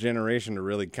last generation to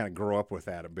really kind of grow up with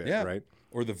that a bit, Yeah. right?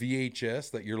 Or the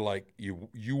VHS that you're like, you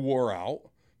wore out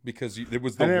because it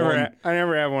was the I never one. I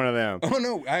never had one of them. Oh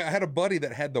no! I had a buddy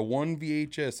that had the one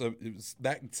VHS. It was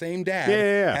that same dad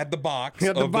Yeah. had the box He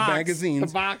had of the box, the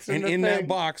magazines, the box and and the in thing. that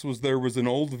box there was an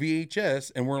old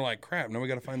VHS, and we're like, crap! Now we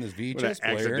got to find this When I VHS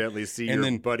player. accidentally see and your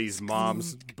then buddy's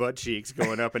mom's butt cheeks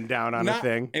going up and down on a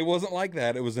thing. It wasn't like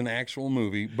that. It was an actual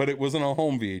movie, but it wasn't a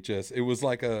home VHS. It was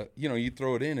like you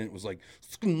throw it in, and it was like.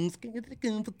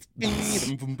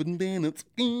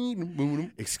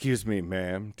 Excuse me,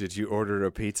 ma'am. Did you order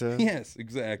a pizza? Yes,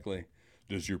 exactly.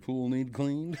 Does your pool need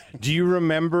cleaned? Do you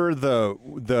remember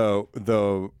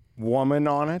the woman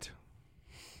on it?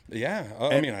 Yeah,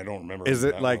 I mean, I don't remember. Is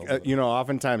it that like well, but-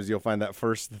 oftentimes you'll find that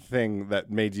first thing that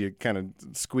made you kind of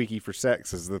squeaky for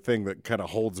sex is the thing that kind of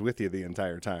holds with you the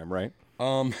entire time, right?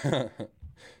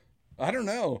 I don't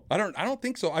know. I don't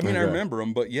think so. I mean, I Okay. remember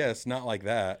them, but yes, not like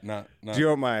that. Not. Do you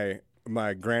know what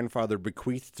my grandfather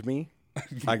bequeathed me?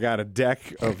 I got a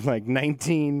deck of like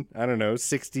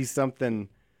 60 something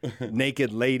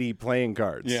naked lady playing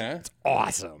cards. Yeah. It's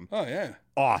awesome. Oh yeah.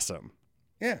 Awesome.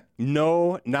 Yeah.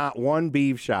 No, not one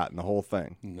beef shot in the whole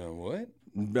thing. No what?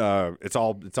 It's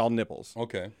all nipples.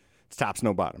 Okay. It's tops,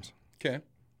 no bottoms. Okay.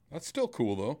 That's still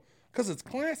cool though, because it's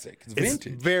classic. It's It's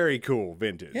vintage. very cool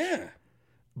vintage. Yeah.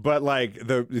 But like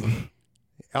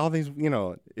all these,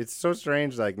 it's so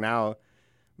strange. Like now,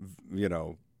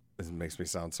 this makes me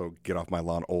sound so get off my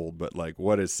lawn old. But like,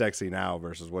 what is sexy now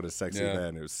versus what is sexy Yeah.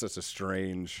 then? It was such a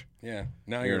strange. Yeah.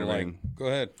 Now You know you're what I like, mean? go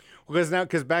ahead.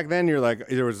 Because back then you're like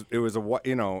it was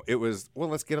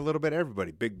let's get a little bit of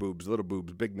everybody, big boobs, little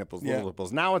boobs, big nipples, Yeah. little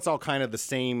nipples. Now it's all kind of the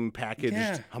same packaged,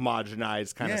 Yeah.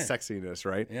 homogenized kind of Yeah. sexiness,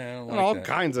 right? Yeah, I don't And like all that.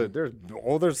 kinds of there's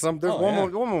one yeah.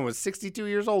 woman was 62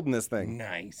 years old in this thing.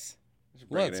 Nice.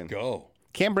 bring it Let's in. go.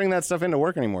 Can't bring that stuff into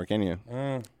work anymore, can you?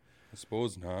 I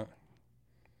suppose not.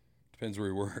 Depends where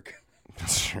you work.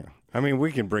 That's true. I mean,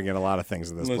 we can bring in a lot of things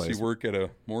in this Unless place. you work at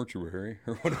a mortuary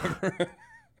or whatever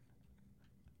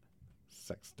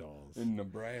Sex dolls. in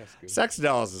Nebraska. Sex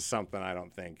dolls is something I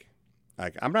don't think.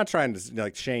 Like, I'm not trying to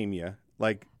like shame you.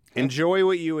 Like, Enjoy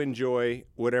what you enjoy,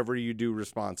 whatever you do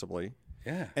responsibly.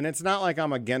 Yeah. And it's not like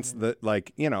I'm against the,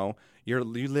 like, you know, you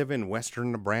live in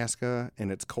western Nebraska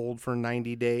and it's cold for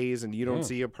 90 days and you don't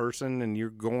see a person and you're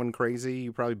going crazy.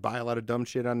 You probably buy a lot of dumb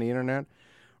shit on the internet.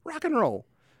 Rock and roll.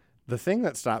 The thing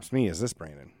that stops me is this,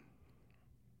 Brandon.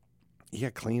 You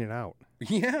got to clean it out.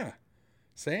 Yeah.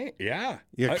 Say, yeah.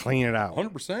 You got to clean it out.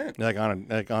 100%.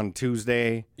 Like on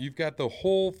Tuesday. You've got the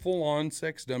whole full-on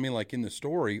sex dummy like in the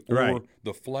story, or Right.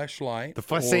 the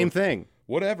fleshlight. Same thing.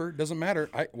 Whatever, doesn't matter.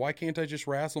 Why can't I just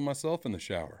wrestle myself in the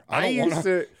shower? I used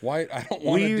to. Why I don't We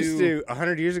want to used do. to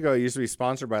 100 years ago. It used to be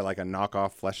sponsored by like a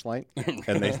knockoff fleshlight,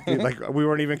 and they like we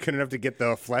weren't even good enough to get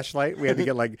the fleshlight. We had to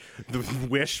get like the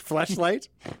Wish fleshlight,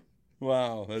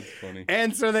 Wow, that's funny.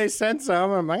 and so they sent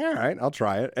some. I'm like, all right, I'll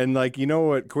try it. And like, you know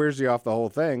what queers you off the whole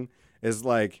thing is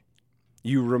like,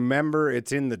 you remember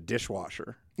it's in the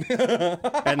dishwasher,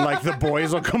 and like the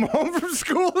boys will come home from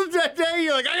school that day.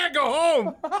 You're like, I gotta go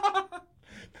home.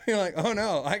 You're like, oh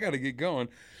no, I got to get going.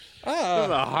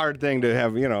 It's a hard thing to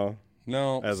have, you know,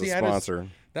 No, as see, a sponsor.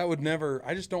 that would never.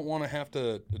 I just don't want to have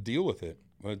to deal with it.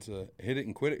 It's a hit it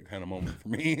and quit it kind of moment for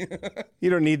me. You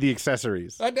don't need the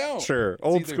accessories. I don't. Sure, It's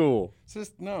old either- school. It's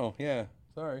just no. Yeah.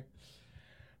 Sorry.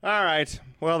 All right.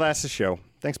 Well, that's the show.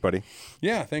 Thanks, buddy.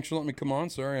 Yeah. Thanks for letting me come on.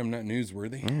 Sorry, I'm not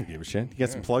newsworthy. I don't give a shit. You got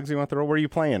some plugs you want to throw? Where are you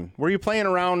playing? Where are you playing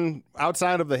around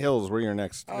outside of the hills? Where you're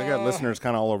next? I got listeners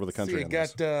kind of all over the country. See,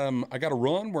 I got a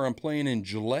run where I'm playing in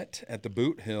Gillette at the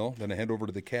Boot Hill. Then I head over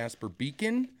to the Casper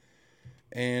Beacon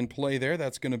and play there.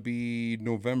 That's going to be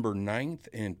November 9th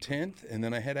and 10th. And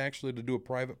then I head actually to do a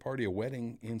private party, a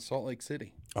wedding in Salt Lake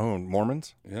City. Oh,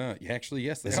 Mormons? Yeah, actually,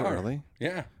 yes, they Is it are. really?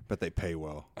 Yeah. Bet they pay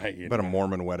well. You Bet a know.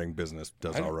 Mormon wedding business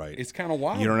does all right. It's kind of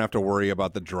wild. You don't have to worry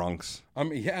about the drunks.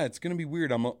 Yeah, it's going to be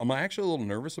weird. I'm actually a little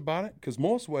nervous about it because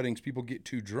most weddings people get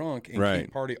too drunk and Right.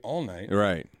 can't party all night.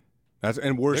 Right.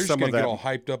 And we're They're just some going of to get that. all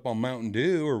hyped up on Mountain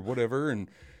Dew or whatever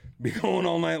and be going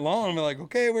all night long and be like,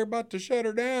 okay, we're about to shut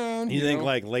her down. You think know?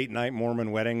 like late night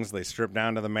Mormon weddings, they strip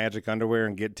down to the magic underwear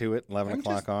and get to it 11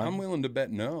 o'clock on? I'm willing to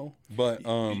bet no, but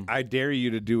I dare you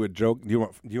to do a joke. Do you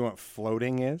know what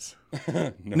floating is?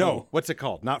 No. What's it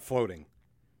called? Not floating.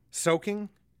 Soaking?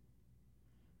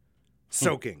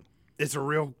 Soaking. It's a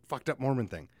real fucked up Mormon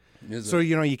thing. Is So it?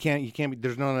 you know you can't be.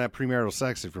 There's none of that premarital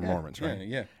sex if you're Mormons, right?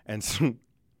 Yeah. And so,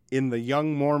 in the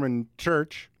young Mormon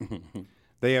church,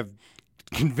 they have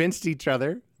convinced each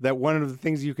other that one of the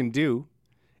things you can do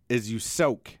is you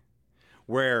soak,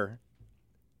 where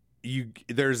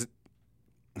there's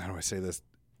how do I say this?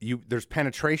 There's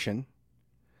penetration,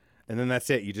 and then that's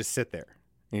it. You just sit there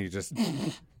and you just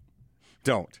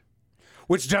don't.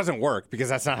 Which doesn't work because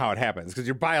that's not how it happens. Because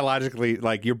you're biologically,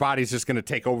 like, your body's just going to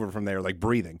take over from there, like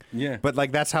breathing. Yeah. But,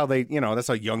 like, that's how that's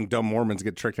how young, dumb Mormons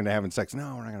get tricked into having sex. No, we're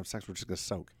not going to have sex. We're just going to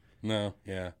soak. No,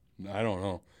 yeah. I don't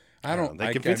know.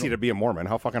 They convince you to be a Mormon.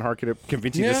 How fucking hard could it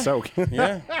convince you to soak?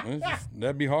 Yeah,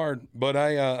 that'd be hard. But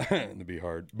that'd be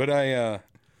hard. But I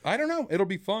don't know. It'll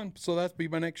be fun. So that'll be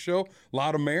my next show.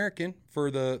 Loud American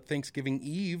for the Thanksgiving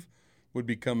Eve would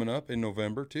be coming up in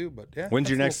November too. But yeah. When's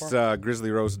your that's a next little far.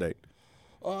 Grizzly Rose date?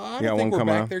 I you got don't think one we're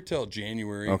coming back up? there till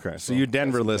January. Okay. So you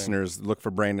Denver that's the thing. listeners, look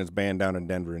for Brandon's band down in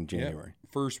Denver in Yeah, January.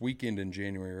 first weekend in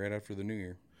January, right after the New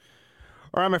Year.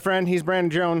 All right, my friend. He's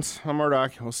Brandon Jones. I'm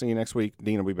Murdoch. We'll see you next week.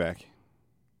 Dean will be back.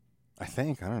 I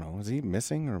think. I don't know. Is he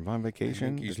missing or on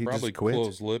vacation? He's Did he probably just quit?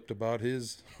 closed-lipped about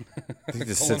his. He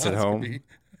just sits at home. colonoscopy.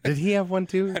 Did he have one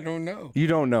too? I don't know. You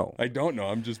don't know. I don't know.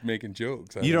 I'm just making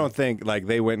jokes. You don't think like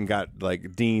they went and got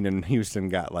like Dean and Houston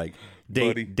got like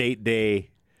Buddy. date day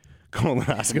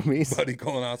colonoscopies. buddy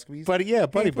colonoscopies. Buddy, yeah,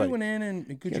 buddy, Hey, if we buddy. went in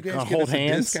and could you Yeah, guys get hold us a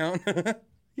hands. discount?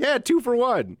 Yeah, 2 for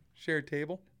 1. Share a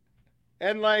table.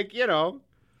 And like, you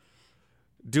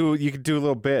could do a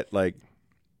little bit like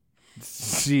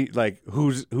see like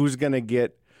who's gonna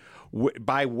get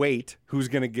by weight, who's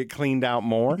gonna get cleaned out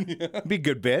more. Be a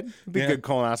good bit. Be a Yeah. good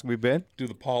colonoscopy bit. Do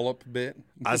the polyp bit.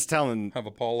 I was telling Have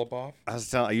a polyp off.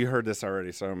 you heard this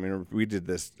already. So I mean, we did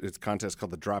this. It's a contest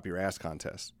called the Drop Your Ass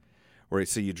contest, where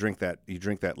you drink that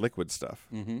liquid stuff,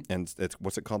 and it's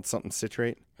what's it called? Something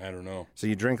citrate. I don't know. So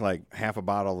you drink like half a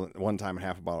bottle at one time and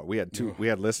half a bottle. We had two. We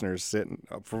had listeners sitting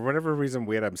for whatever reason.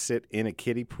 We had them sit in a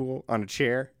kiddie pool on a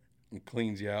chair It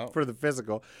cleans you out. for the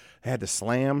physical. I had to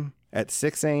slam at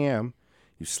 6 a.m.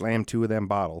 You slam 2 of them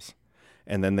bottles,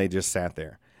 and then they just sat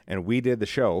there. And we did the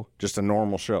show, just a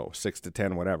normal show, 6 to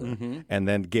 10, whatever, and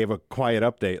then gave a quiet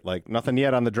update, like nothing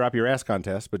yet on the Drop Your Ass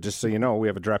contest, but just so you know, we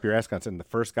have a Drop Your Ass contest. And the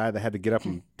first guy that had to get up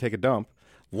and take a dump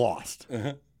lost.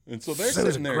 And so they're So it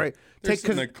was sitting there. great. They're Take- sitting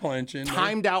 'cause there clenching.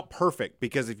 Timed out perfect,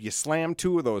 because if you slam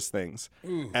 2 of those things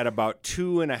at about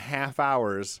 2.5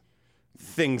 hours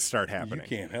things start happening.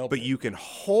 You can't help but it. you can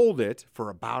hold it for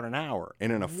about an hour.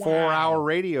 And in a 4-hour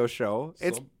radio show,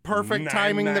 it's perfect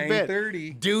timing the bit.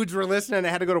 9:30. Dudes were listening. They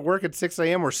had to go to work at 6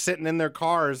 a.m. Were sitting in their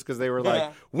cars because they were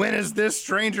like, when is this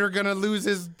stranger going to lose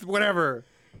his whatever?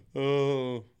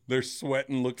 Oh, they're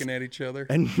sweating, looking at each other.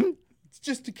 And It's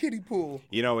just a kiddie pool.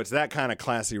 you know, it's that kind of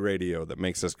classy radio that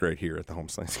makes us great here at the Home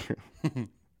Slice Group.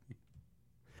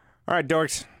 All right,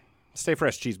 dorks. Stay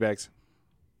fresh, cheese bags.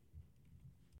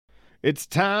 It's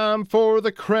time for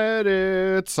the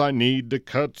credits. I need to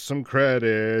cut some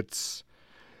credits.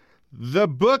 The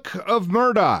Book of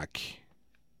Murdoch.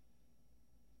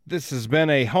 This has been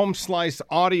a Home Slice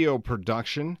audio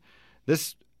production.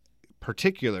 This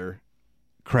particular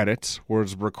credits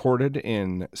was recorded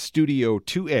in Studio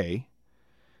 2A.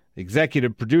 The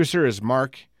executive producer is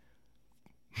Mark.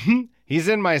 He's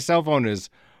in my cell phone as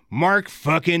Mark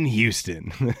fucking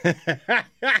Houston.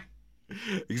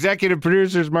 Executive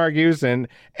producers Mark Houston.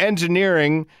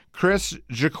 Engineering Chris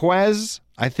Jaquez.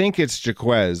 I think it's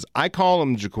Jaquez. I call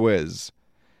him Jaquiz.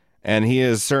 And he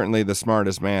is certainly the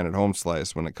smartest man at Home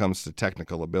Slice when it comes to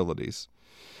technical abilities.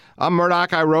 I'm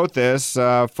Murdoch. I wrote this.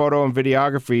 Photo and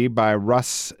videography by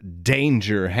Russ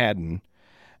Danger Haddon.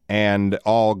 And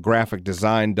all graphic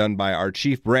design done by our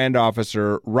chief brand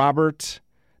officer, Robert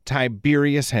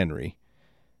Tiberius Henry.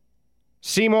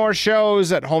 See more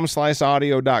shows at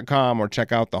homesliceaudio.com or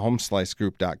check out the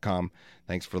homeslicegroup.com.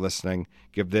 Thanks for listening.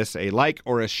 Give this a like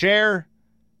or a share,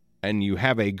 and you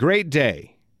have a great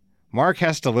day. Mark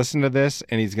has to listen to this,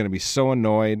 and he's going to be so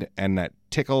annoyed, and that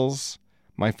tickles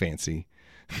my fancy.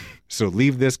 So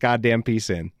leave this goddamn piece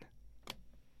in.